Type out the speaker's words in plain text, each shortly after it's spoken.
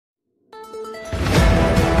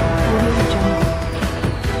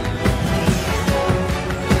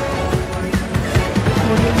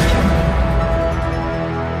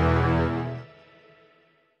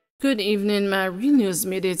Good evening, my Real News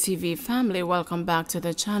Midday TV family. Welcome back to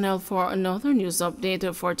the channel for another news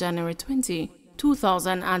update for January 20,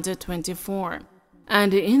 2024.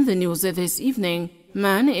 And in the news this evening,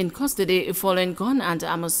 man in custody following gun and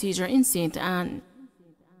ammo seizure in St. Anne.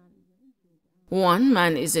 One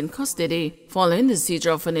man is in custody following the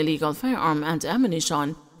seizure of an illegal firearm and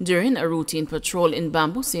ammunition during a routine patrol in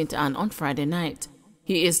Bamboo, St. Anne on Friday night.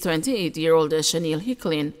 He is 28-year-old Chanel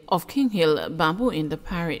Hicklin of King Hill, Bamboo in the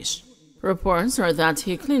parish. Reports are that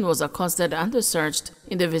Hicklin was accosted and searched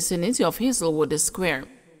in the vicinity of Hazelwood Square.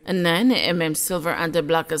 A 9mm silver and a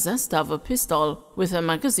black Zastav pistol with a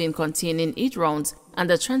magazine containing 8 rounds and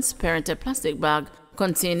a transparent plastic bag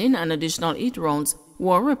containing an additional 8 rounds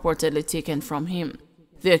were reportedly taken from him.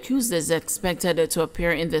 The accused is expected to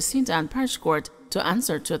appear in the St. Anne Parish Court to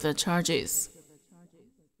answer to the charges.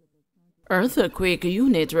 Earthquake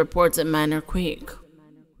unit reports a minor quake.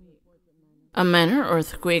 A minor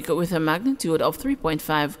earthquake with a magnitude of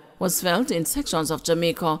 3.5 was felt in sections of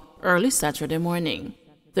Jamaica early Saturday morning.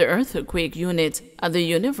 The earthquake unit at the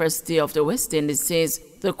University of the West Indies says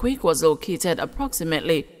the quake was located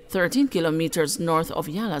approximately 13 kilometers north of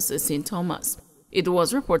Yalas, St. Thomas. It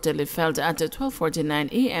was reportedly felt at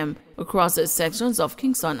 12:49 a.m. across sections of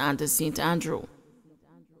Kingston and St. Andrew.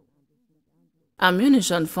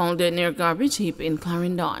 Ammunition found near garbage heap in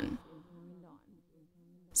Clarendon.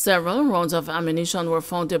 Several rounds of ammunition were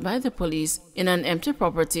found by the police in an empty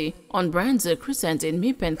property on Brands Crescent in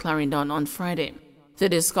Maypen, Clarendon on Friday. The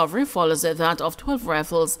discovery follows that of 12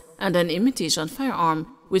 rifles and an imitation firearm,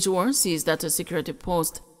 which were seized at a security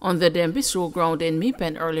post on the Denby Showground in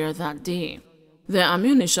Maypen earlier that day. The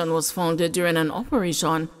ammunition was found during an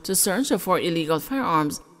operation to search for illegal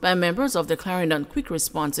firearms by members of the Clarendon Quick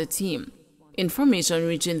Response Team. Information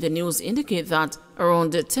reaching the news indicate that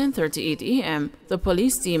around 10:38 a.m., the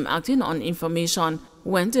police team acting on information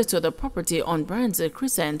went to the property on Brands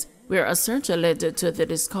Crescent, where a search led to the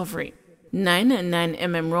discovery. 9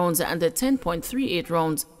 9mm rounds and 10.38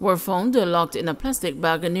 rounds were found locked in a plastic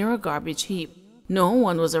bag near a garbage heap. No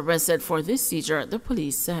one was arrested for this seizure, the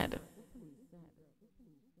police said.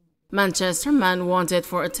 Manchester man wanted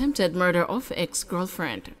for attempted murder of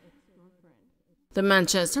ex-girlfriend. The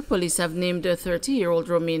Manchester police have named a 30-year-old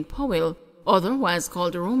Romaine Powell, otherwise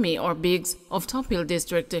called Romy or Biggs, of Top Hill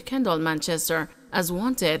District, Kendal, Manchester, as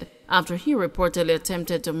wanted after he reportedly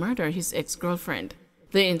attempted to murder his ex-girlfriend.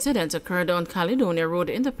 The incident occurred on Caledonia Road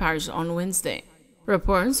in the parish on Wednesday.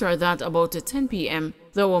 Reports are that about 10 p.m.,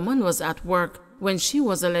 the woman was at work when she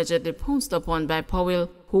was allegedly pounced upon by Powell,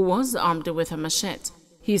 who was armed with a machete.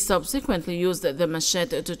 He subsequently used the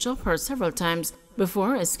machete to chop her several times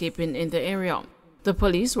before escaping in the area. The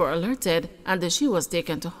police were alerted and she was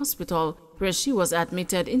taken to hospital, where she was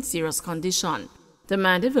admitted in serious condition. The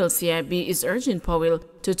Mandeville CIB is urging Powell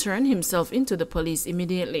to turn himself into the police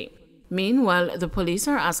immediately. Meanwhile, the police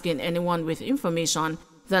are asking anyone with information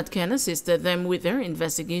that can assist them with their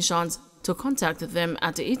investigations to contact them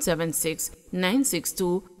at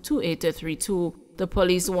 876-962-2832, the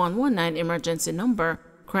police 119 emergency number,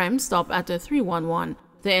 Crime Stop at 311,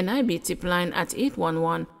 the NIB tip line at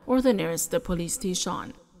 811, or the nearest police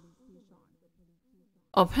station.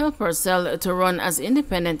 Uphill Purcell to run as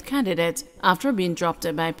independent candidate after being dropped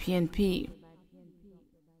by PNP.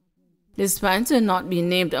 Despite not being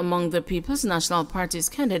named among the People's National Party's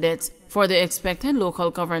candidates for the expected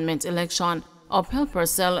local government election, Uphill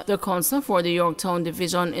Purcell, the councillor for the Yorktown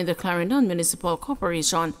Division in the Clarendon Municipal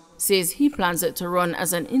Corporation, says he plans to run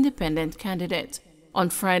as an independent candidate. On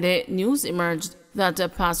Friday, news emerged that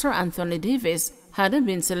Pastor Anthony Davis had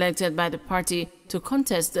been selected by the party to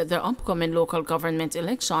contest the upcoming local government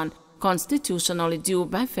election, constitutionally due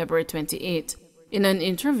by February 28. In an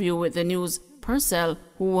interview with the news, Purcell,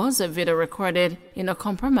 who was video recorded in a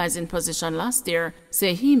compromising position last year,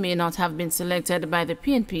 said he may not have been selected by the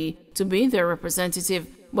PNP to be their representative,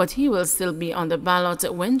 but he will still be on the ballot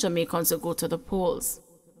when Jamaicans go to the polls.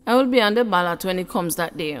 "I will be on the ballot when it comes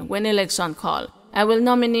that day, when election call. I will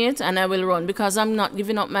nominate and I will run because I'm not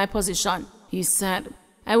giving up my position," he said.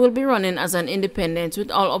 "I will be running as an independent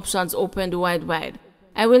with all options opened wide.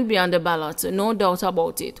 I will be on the ballot, no doubt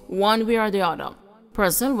about it, one way or the other."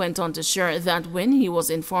 Purcell went on to share that when he was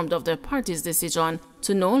informed of the party's decision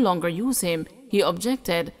to no longer use him, he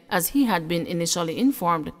objected, as he had been initially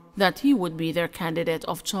informed that he would be their candidate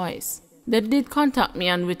of choice. "They did contact me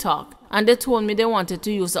and we talked, and they told me they wanted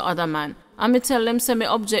to use the other man. And me tell them say me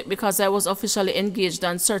object because I was officially engaged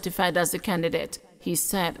and certified as the candidate," he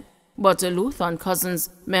said. But Luthon Cousins,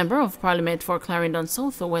 Member of Parliament for Clarendon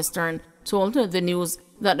South Western, told the news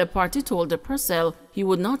that the party told Purcell he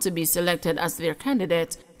would not be selected as their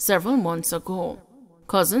candidate several months ago.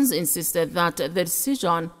 Cousins insisted that the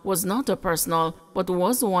decision was not a personal, but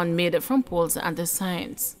was one made from polls and the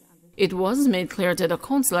science. It was made clear to the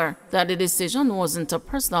counselor that the decision wasn't a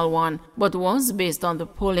personal one, but was based on the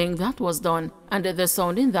polling that was done and the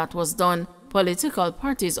sounding that was done. Political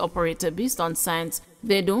parties operate based on science,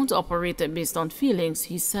 they don't operate based on feelings,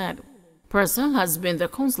 he said. Purcell has been the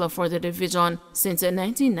counselor for the division since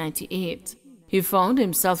 1998. He found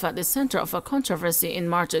himself at the center of a controversy in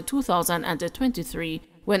March 2023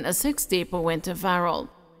 when a sex tape went viral.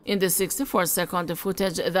 In the 64-second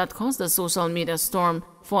footage that caused a social media storm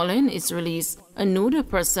following its release, a nude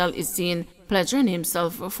Purcell is seen pleasuring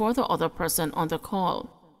himself for the other person on the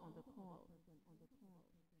call.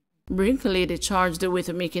 Brink lady charged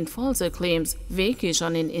with making false claims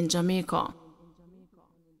vacationing in Jamaica.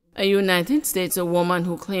 A United States woman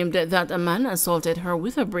who claimed that a man assaulted her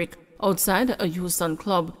with a brick outside a Houston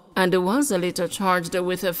club and was later charged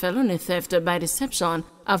with a felony theft by deception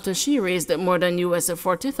after she raised more than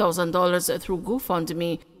 $40,000 through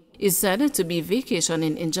GoFundMe, is said to be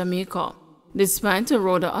vacationing in Jamaica. Despite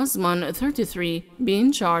Rhoda Osman, 33,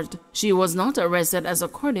 being charged, she was not arrested as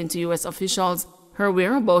according to U.S. officials. Her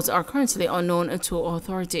whereabouts are currently unknown to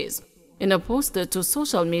authorities. In a post to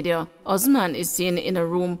social media, Osman is seen in a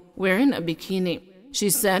room wearing a bikini. She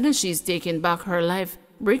said she's taking back her life,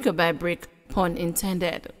 brick by brick, pun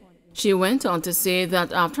intended. She went on to say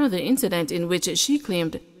that after the incident in which she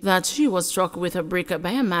claimed that she was struck with a brick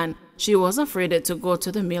by a man, she was afraid to go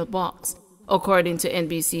to the mailbox. According to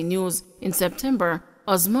NBC News, in September,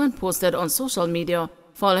 Osman posted on social media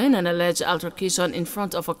following an alleged altercation in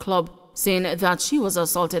front of a club, saying that she was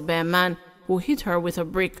assaulted by a man who hit her with a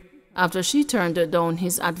brick after she turned down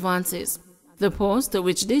his advances. The post,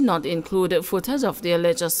 which did not include footage of the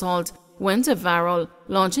alleged assault, went viral,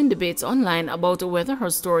 launching debates online about whether her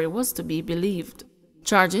story was to be believed.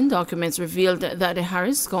 Charging documents revealed that the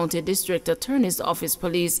Harris County District Attorney's Office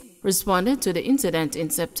police responded to the incident in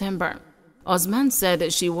September. Osman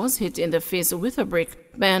said she was hit in the face with a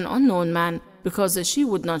brick by an unknown man because she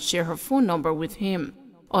would not share her phone number with him.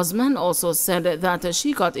 Osman also said that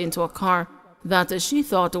she got into a car that she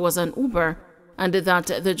thought was an Uber and that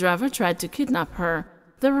the driver tried to kidnap her,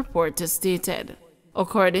 the report stated.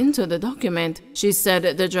 According to the document, she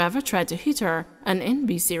said the driver tried to hit her, an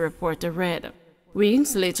NBC reporter read.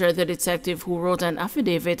 Weeks later, the detective who wrote an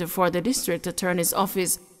affidavit for the district attorney's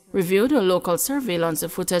office reviewed local surveillance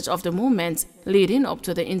footage of the moments leading up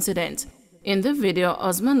to the incident. In the video,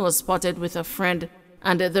 Osman was spotted with a friend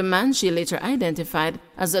and the man she later identified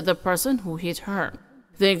as the person who hit her.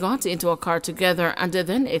 They got into a car together and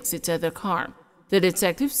then exited the car. The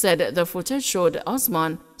detective said the footage showed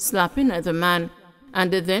Osman slapping the man,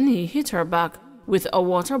 and then he hit her back with a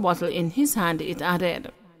water bottle in his hand, it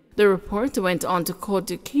added. The report went on to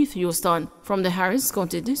quote Keith Houston from the Harris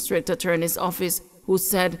County District Attorney's Office, who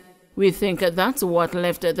said, "We think that's what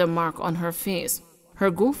left the mark on her face."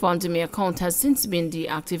 Her GoFundMe account has since been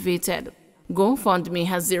deactivated. GoFundMe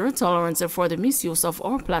has zero tolerance for the misuse of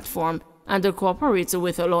our platform and cooperates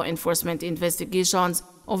with law enforcement investigations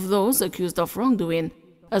of those accused of wrongdoing,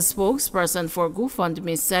 a spokesperson for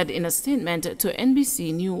GoFundMe said in a statement to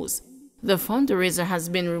NBC News. The fundraiser has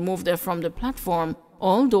been removed from the platform,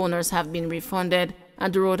 all donors have been refunded,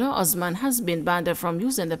 and Rhoda Osman has been banned from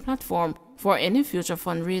using the platform for any future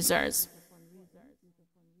fundraisers.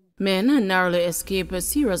 Men narrowly escape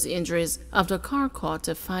serious injuries after car caught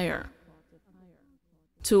fire.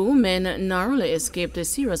 2 men narrowly escaped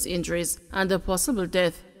serious injuries and a possible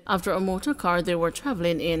death after a motor car they were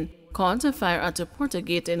traveling in caught fire at a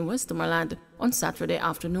Portergate in Westmoreland on Saturday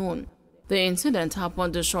afternoon. The incident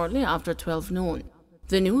happened shortly after 12 noon.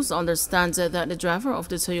 The news understands that the driver of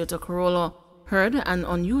the Toyota Corolla heard an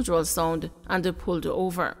unusual sound and pulled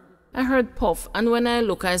over. "I heard puff, and when I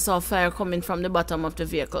look I saw fire coming from the bottom of the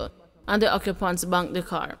vehicle, and the occupants banked the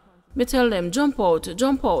car. Me tell them, jump out,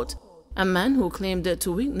 jump out." A man who claimed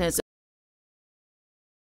to witness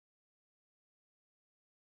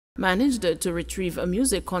managed to retrieve a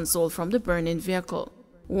music console from the burning vehicle.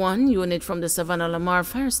 One unit from the Savannah Lamar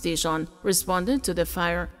Fire Station responded to the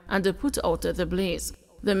fire and put out the blaze.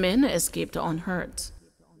 The men escaped unhurt.